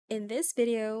In this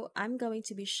video, I'm going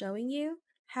to be showing you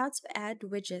how to add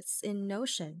widgets in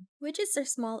Notion. Widgets are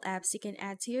small apps you can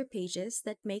add to your pages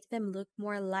that make them look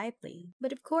more lively.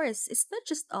 But of course, it's not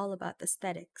just all about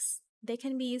aesthetics. They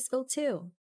can be useful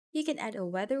too. You can add a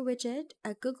weather widget,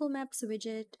 a Google Maps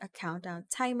widget, a countdown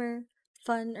timer,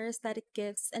 fun or aesthetic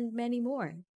gifts, and many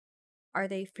more. Are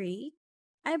they free?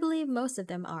 I believe most of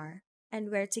them are.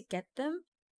 And where to get them?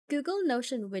 Google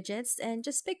Notion widgets and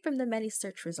just pick from the many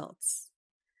search results.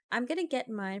 I'm gonna get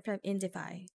mine from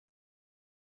Indify.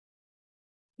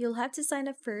 You'll have to sign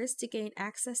up first to gain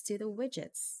access to the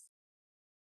widgets.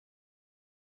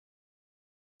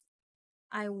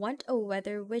 I want a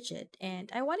weather widget and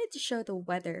I wanted to show the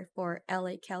weather for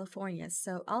LA, California,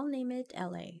 so I'll name it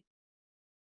LA.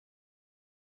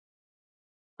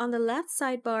 On the left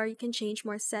sidebar, you can change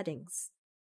more settings.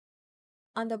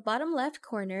 On the bottom left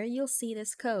corner, you'll see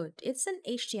this code. It's an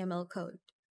HTML code.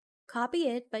 Copy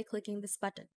it by clicking this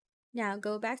button. Now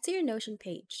go back to your Notion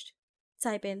page.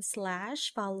 Type in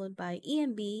 / followed by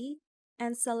EMB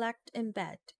and select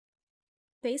Embed.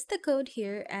 Paste the code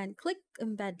here and click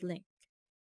Embed link.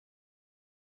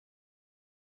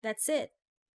 That's it.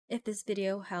 If this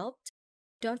video helped,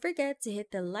 don't forget to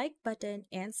hit the like button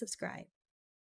and subscribe.